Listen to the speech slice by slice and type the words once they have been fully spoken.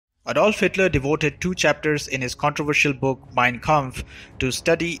Adolf Hitler devoted 2 chapters in his controversial book Mein Kampf to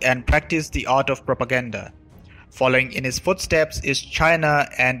study and practice the art of propaganda. Following in his footsteps is China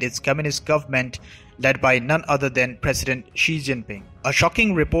and its communist government led by none other than President Xi Jinping. A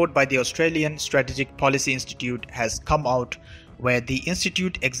shocking report by the Australian Strategic Policy Institute has come out where the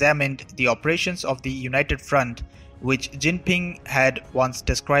institute examined the operations of the United Front, which Jinping had once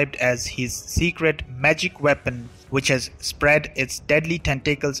described as his secret magic weapon, which has spread its deadly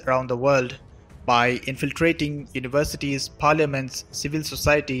tentacles around the world by infiltrating universities, parliaments, civil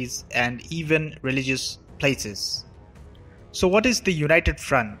societies, and even religious places. So what is the United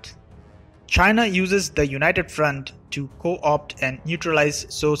Front? China uses the United Front to co-opt and neutralize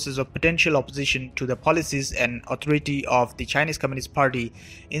sources of potential opposition to the policies and authority of the Chinese Communist Party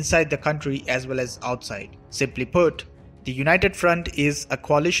inside the country as well as outside. Simply put, the United Front is a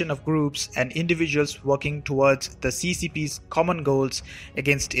coalition of groups and individuals working towards the CCP's common goals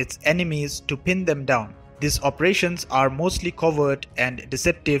against its enemies to pin them down. These operations are mostly covert and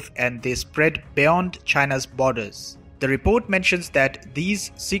deceptive, and they spread beyond China's borders. The report mentions that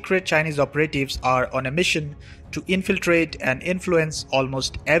these secret Chinese operatives are on a mission to infiltrate and influence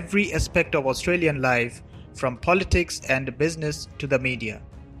almost every aspect of Australian life, from politics and business to the media.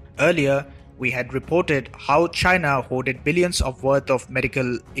 Earlier, we had reported how China hoarded billions of worth of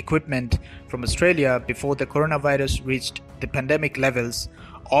medical equipment from Australia before the coronavirus reached the pandemic levels,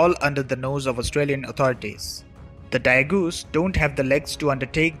 all under the nose of Australian authorities. The Daigous don't have the legs to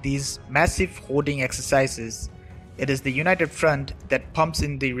undertake these massive hoarding exercises. It is the United Front that pumps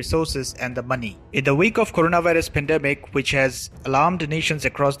in the resources and the money. In the wake of coronavirus pandemic, which has alarmed nations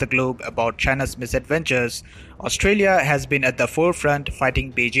across the globe about China's misadventures, Australia has been at the forefront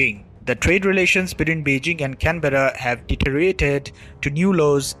fighting Beijing. The trade relations between Beijing and Canberra have deteriorated to new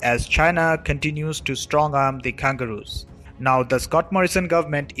lows as China continues to strong-arm the kangaroos. Now the Scott Morrison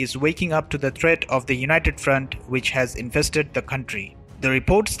government is waking up to the threat of the United Front, which has infested the country. The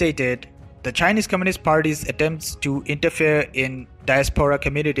report stated, the Chinese Communist Party's attempts to interfere in diaspora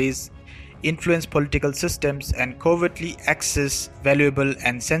communities, influence political systems, and covertly access valuable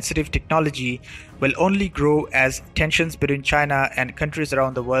and sensitive technology will only grow as tensions between China and countries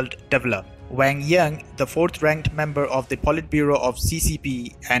around the world develop. Wang Yang, the fourth-ranked member of the Politburo of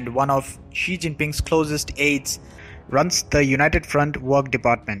CCP and one of Xi Jinping's closest aides, runs the United Front Work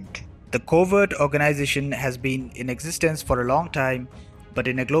Department. The covert organization has been in existence for a long time, but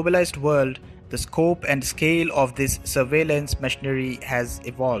in a globalized world, the scope and scale of this surveillance machinery has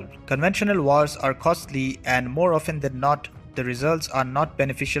evolved. Conventional wars are costly, and more often than not, the results are not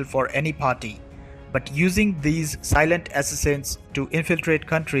beneficial for any party. But using these silent assassins to infiltrate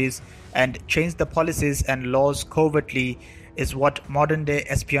countries and change the policies and laws covertly is what modern-day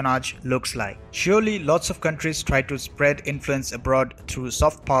espionage looks like. Surely lots of countries try to spread influence abroad through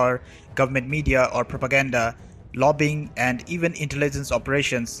soft power, government media or propaganda, lobbying, and even intelligence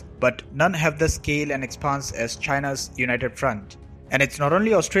operations, but none have the scale and expanse as China's United Front. And it's not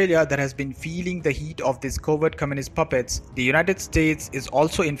only Australia that has been feeling the heat of these covert communist puppets. The United States is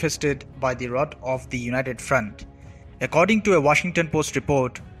also infested by the wrath of the United Front. According to a Washington Post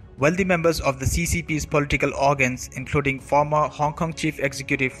report, wealthy members of the CCP's political organs, including former Hong Kong Chief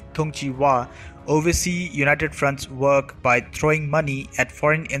Executive Tung Chee-hwa, oversee United Front's work by throwing money at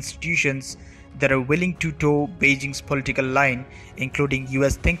foreign institutions that are willing to toe Beijing's political line, including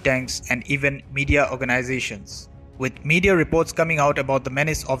US think tanks and even media organizations. With media reports coming out about the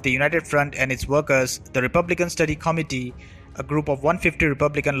menace of the United Front and its workers, the Republican Study Committee, a group of 150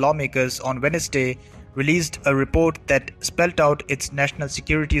 Republican lawmakers, on Wednesday released a report that spelled out its national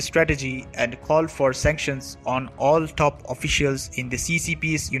security strategy and called for sanctions on all top officials in the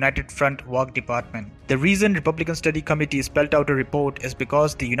CCP's United Front Work Department. The reason Republican Study Committee spelled out a report is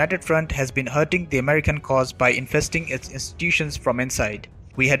because the United Front has been hurting the American cause by infesting its institutions from inside.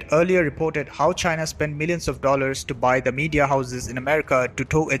 We had earlier reported how China spent millions of dollars to buy the media houses in America to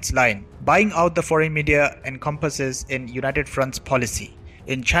toe its line. Buying out the foreign media encompasses in United Front's policy.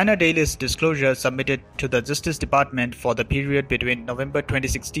 In China Daily's disclosure submitted to the Justice Department for the period between November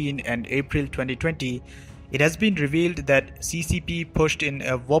 2016 and April 2020, it has been revealed that CCP pushed in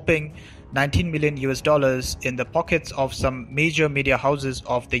a whopping $19 million in the pockets of some major media houses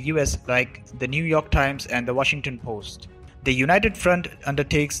of the US like the New York Times and the Washington Post. The United Front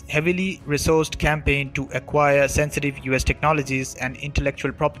undertakes heavily resourced campaign to acquire sensitive US technologies and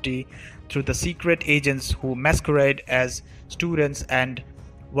intellectual property through the secret agents who masquerade as students and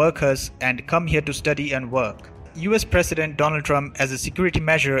workers and come here to study and work. US President Donald Trump, as a security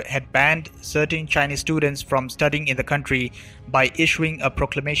measure, had banned certain Chinese students from studying in the country by issuing a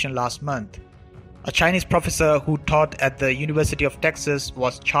proclamation last month. A Chinese professor who taught at the University of Texas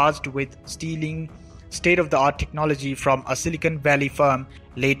was charged with stealing state-of-the-art technology from a Silicon Valley firm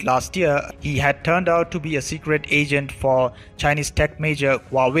late last year. He had turned out to be a secret agent for Chinese tech major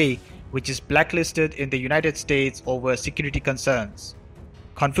Huawei, which is blacklisted in the United States over security concerns.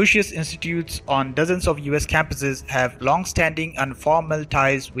 Confucius Institutes on dozens of US campuses have long-standing and formal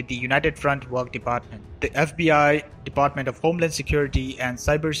ties with the United Front Work Department. The FBI, Department of Homeland Security, and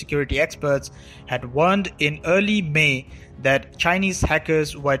cybersecurity experts had warned in early May that Chinese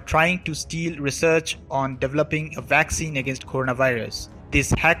hackers were trying to steal research on developing a vaccine against coronavirus.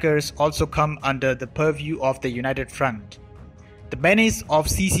 These hackers also come under the purview of the United Front. The menace of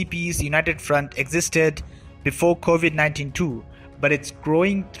CCP's United Front existed before COVID-19 too, but its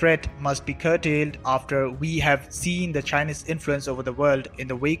growing threat must be curtailed after we have seen the Chinese influence over the world in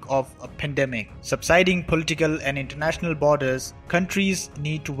the wake of a pandemic. Subsiding political and international borders, countries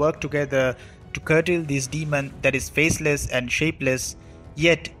need to work together to curtail this demon that is faceless and shapeless,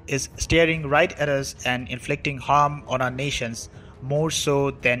 yet is staring right at us and inflicting harm on our nations more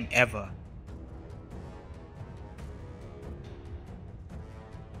so than ever.